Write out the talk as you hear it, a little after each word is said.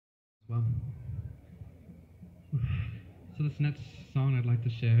Well, so this next song I'd like to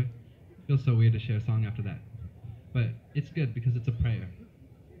share feels so weird to share a song after that, but it's good because it's a prayer,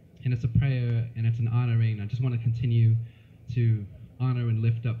 and it's a prayer and it's an honoring. I just want to continue to honor and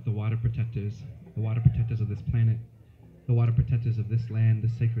lift up the water protectors of this planet, the water protectors of this land,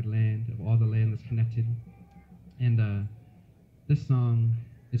 this sacred land, of all the land that's connected. And this song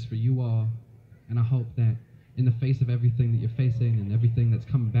is for you all, and I hope that in the face of everything that you're facing and everything that's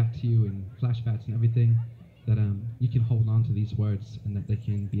coming back to you and flashbacks and everything, that you can hold on to these words and that they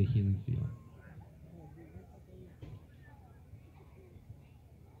can be a healing for you.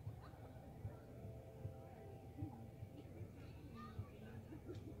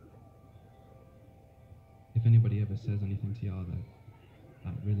 If anybody ever says anything to y'all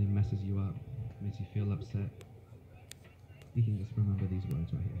that really messes you up, makes you feel upset, you can just remember these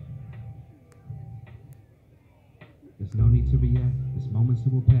words right here. There's no need to react, this moment's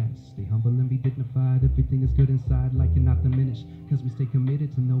will pass. Stay humble and be dignified, everything is good inside, like you're not diminished. Cause we stay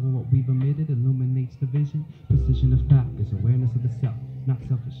committed to knowing what we've omitted, illuminates the vision. Precision of thought is awareness of the self, not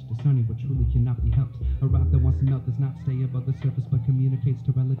selfish, discerning what truly cannot be helped. A rock that wants to melt does not stay above the surface, but communicates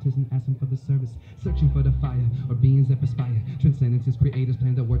to relatives and asks them for the service. Searching for the fire, or beings that perspire. Transcendence is creators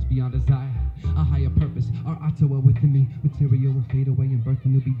plan that works beyond desire. A higher purpose, our Ottawa within me. Material will fade away and birth a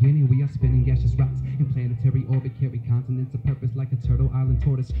new beginning. We are spinning gaseous rocks in planetary orbit, carry continents of purpose like a turtle island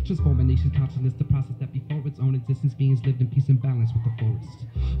tortoise. Transform a nation's consciousness to process that before its own existence, beings lived in peace and balance with the forest.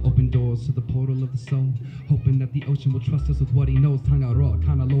 Open doors to the portal of the soul, hoping that the ocean will trust us with what he knows. Tangaroa,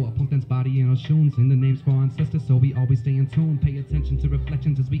 Kanaloa, Ponten's body and our shoons, in the names for our ancestors, so we always stay in tune. Pay attention to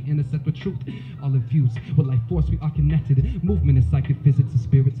reflections as we intersect with truth. All infused with life force, we are connected. Movement is psychic physics, the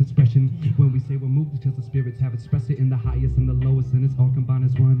spirit's expression. When we say we're moved, because the spirits have expressed it in the highest and the lowest, and it's all combined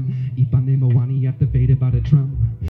as one. Ipanema Wani activated by the drum.